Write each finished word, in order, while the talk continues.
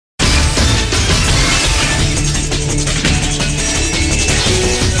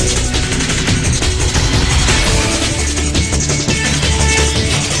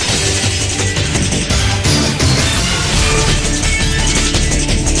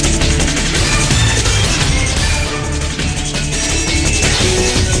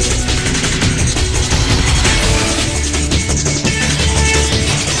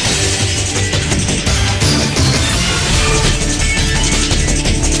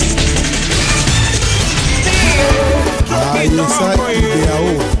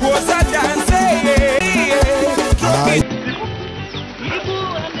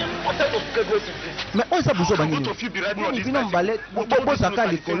buso banini bino mbale bobo saka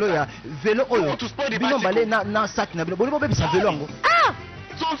likolo ya vélo oyo bino mbale na sac na bino boli bobebisa vélo yango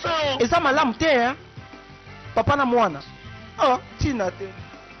eza malamu te papa na mwana tina te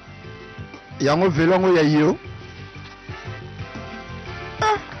yango vélo yango ya yo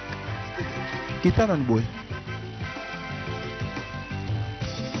kitana boy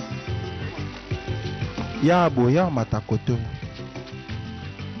ya boya matakoto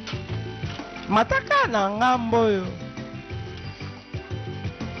mataka na ngambo yo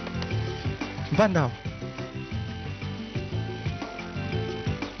vanda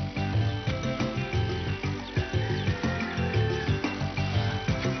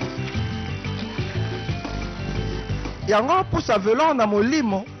yango pusa vélo na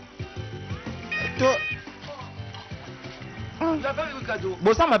molimo to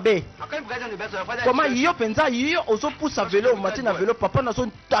bosa mabe koma yo penza yo ozopusa vélo mati na vélo papa na so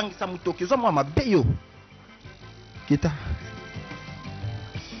tangisa mutoki zo mwa mabe yo kita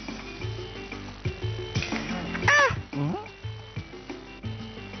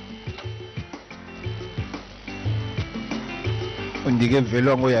ondige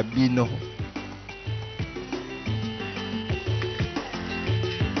vélo ngo ya bino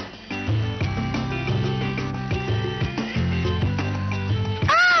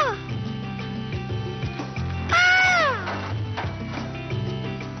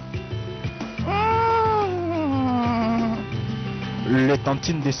les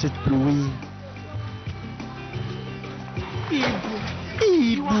tantines de cette pluie.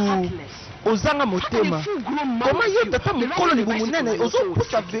 Ibu. Ozanga motema. Comment yo tata mukolo libu munene ozo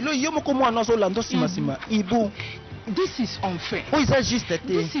pusa vélo yo moko mwana zo lando sima sima. Ibu. This is unfair. O isa juste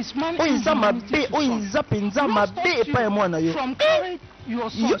te. O isa mabe, o isa penza mabe epa mwana yo. Yo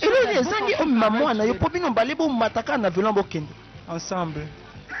ele ezangi o mama na yo po bino balebo mataka na vélo bokende ensemble.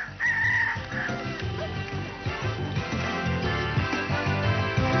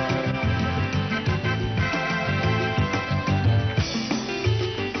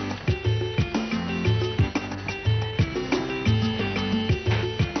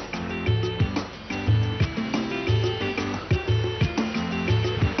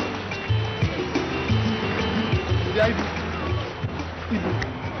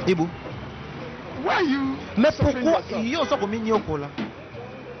 Ibu. Why you? Mais pourquoi yo so komi nyokola?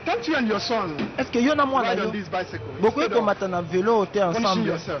 Can't you and your son? Est-ce que yo na mwana yo? Boko ko matana vélo te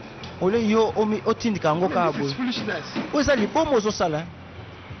ensemble. Ole yo omi otindika ngo ka bo. O za lipomo zo sala.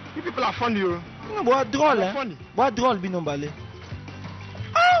 You people are funny yo. No bo drôle hein. Bo drôle binombale.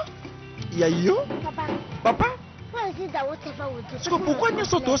 Ah! Ya yo? Papa? Pourquoi nous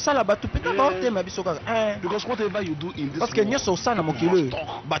sommes tous à la bateau? Peut-être because whatever you do in this parce que nous sommes à la mokilo.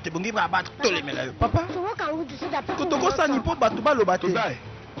 Bateau bongi va battre tous les mélages. Papa? Quand on commence à n'y pas bateau balo bateau.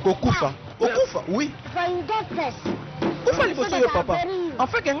 Okufa. Okufa, oui. Kufa li boso yo papa. En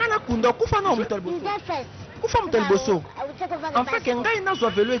fait que ngana kunda kufa na mutal boso. Kufa mutal boso. En fait que ngai na zo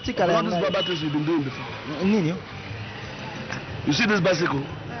vélo etika la. Nini? You see this bicycle?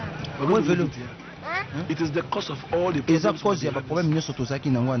 Moi vélo. It is the cause of all the problems. It's cause ya ba problème nyoso tozaki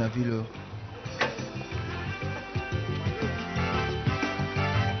nango na ville.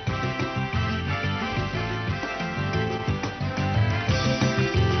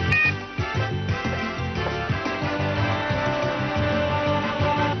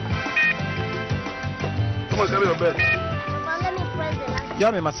 Comment ça va your bed?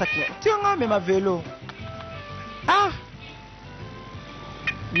 Ya me massacre. Tiens me ma vélo. Ah!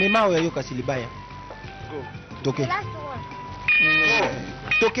 Mema oya yo kasi libaya. Toke.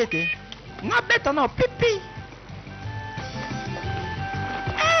 Toke te. Na beta na pipi.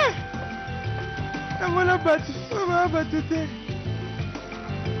 Amona batu, amona batu te.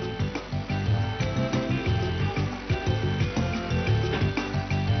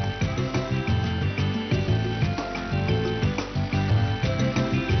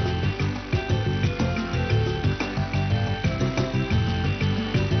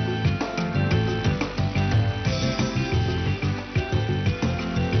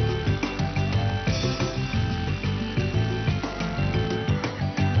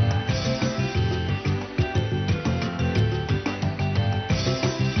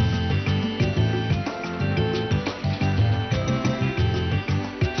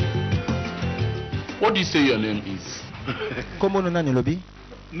 What do you say your name is? Kombo nani lobi?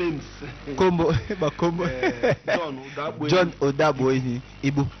 Names. Kombo, ba kombo. John Odabo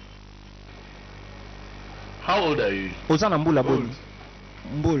Ibu. How old are you? Ozana mbula boni.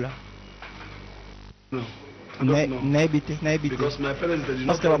 Mbula. No. Na ebite. Because my parents did not.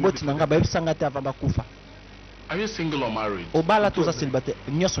 Parce que baboti nanga ba ebisanga te ava bakufa. Are you single or married? Obala toza célibataire.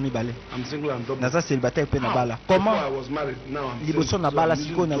 Nyoso mibale. I'm single and double. Naza célibataire pe na bala. Comment? Before I was married, now I'm Liboso na bala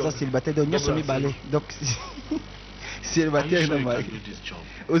siko naza célibataire de nyoso mibale. Donc célibataire na bala.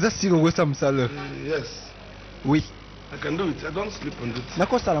 Oza siko ngosa msala. Yes. Oui. I can do it. I don't sleep on it.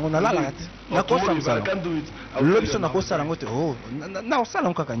 Nakosala ngo nalala kati. Nakosa msala. I can do it. Lobiso nakosala ngo te. Oh, na osala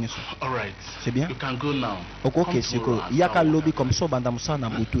ngo kaka nyoso. All right. C'est bien. You can go now. Ok, siko. Yaka lobby comme ça banda musala na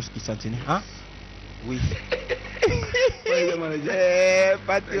butus qui sentine. Hein? Oui.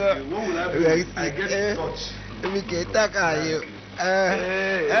 Patio. I get touch. We can talk at you. I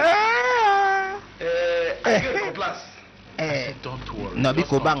get class. Don't worry. No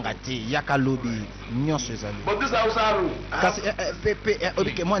biko banga ti yaka lobby nyonso ezali. But this house are. Kasi pepe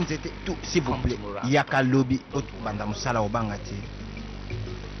obike moi nzete tout s'il vous plaît. Yaka lobby banda musala obanga ti.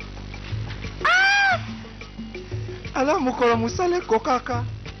 Alors mukolo musala kokaka.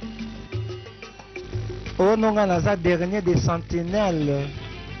 Oh non, naza dernier des sentinelles.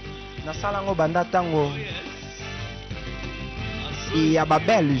 Nasalango banda tango. Il y a ba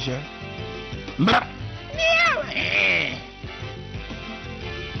belge.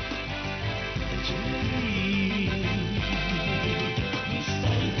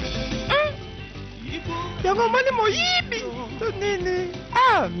 Yango mani moyibi. Tonene.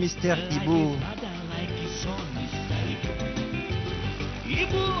 Ah, Mr. Ibu.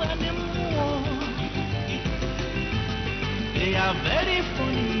 They are very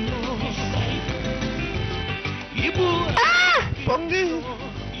funny. Ah! Pongi!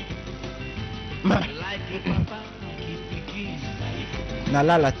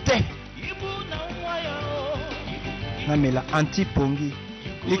 Nalala te! Namela anti-pongi.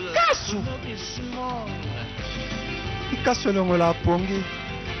 Likasu! Likasu longola pongi.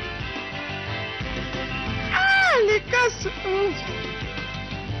 Ah! Likasu!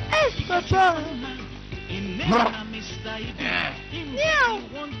 Eh, papa!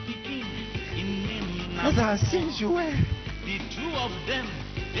 As I sing you well. The two of them,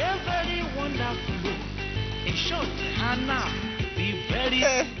 they're very wonderful. In short, Hannah, be very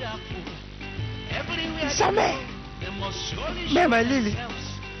wonderful. Everywhere Jamais. they must surely Même à Lily.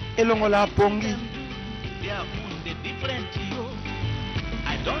 Elongola pongi. they are on the different yo.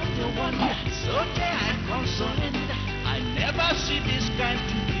 I don't wonder, so I can't surrender. I never see this kind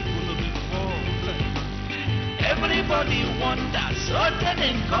of people before. Everybody wonders, so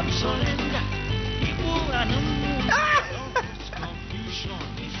then come surrender. People and confusion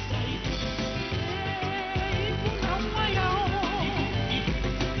inside.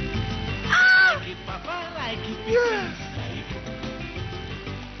 Like papa, like people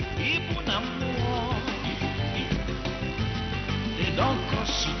they don't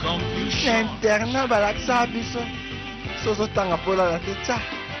cause confusion. Internet balaksa biso. Soso tanga pola la teta.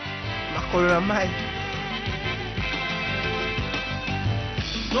 Makolo na mai.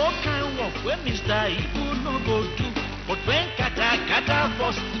 No kind of when Mr. Ibu no go do, but when kata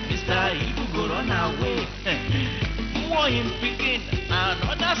first, Mr. Ibu go run away. More him picking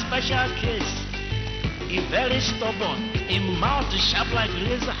another special case. He very stubborn, him mouth sharp like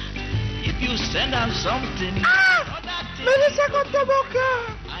razor. If you send him something, Melissa Kotoboka.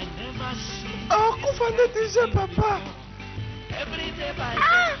 I never see. Oh, kufande tije papa. Every day by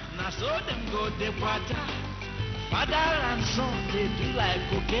day, now so them go the water. Father and son, they do like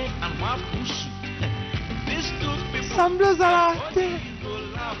cocaine and one push. These two people, Semble zalate.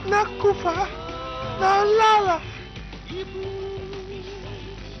 Na kufa. Na lala.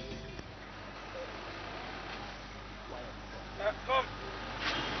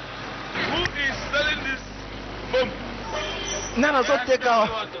 Who is selling this bomb? Nana so take out.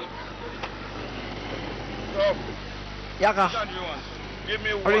 Stop. Yaka. Which one do you want? Give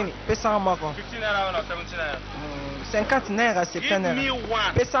me one. Olini, pesa moko. 15 naira or 17 naira? 50 naira, 70 Give me naira.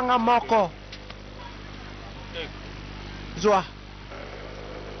 one. Pesa moko. Hey. Zoa.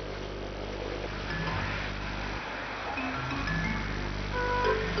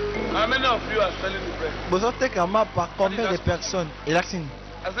 How many of you are selling the bread? Bozo take a map par combien de personnes? Elaxine.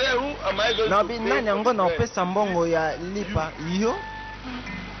 I say, who am I going Na to bi pay nani for yango na the bread? opesa mbongo ya lipa. Yo?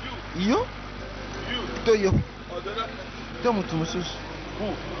 Yo? You. To yo. Or the other? To mutu mususu. Who?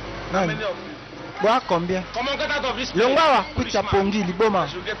 How Nani? many of you? Boa combien? Come on, get out of this place. Longwawa Rich kucha man. pongi liboma.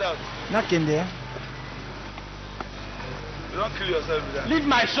 You should get out. Na kende ya. You don't kill yourself with that. Leave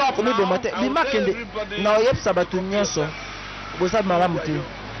my shop Komi boma te. I will Bima tell kende. everybody- Na oyepsa batu nyonso. Boza malamu te.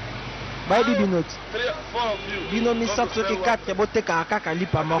 Bai bibi note. 3, 4 of you. Bino mi Come sac to soki sell 4 boteka kaka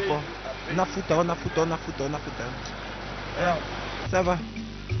lipa moko. Na futa. Yeah. Ça va.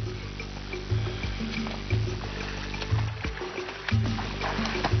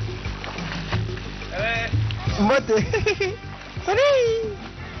 Mbote. Salut.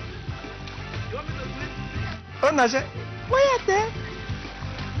 On nage. Voyez.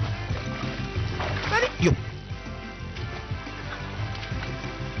 Salut. Yo.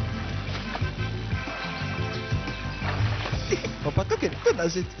 Papa, toi,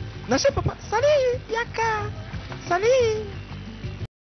 nage. Nage, papa. Salut, Yaka. Salut.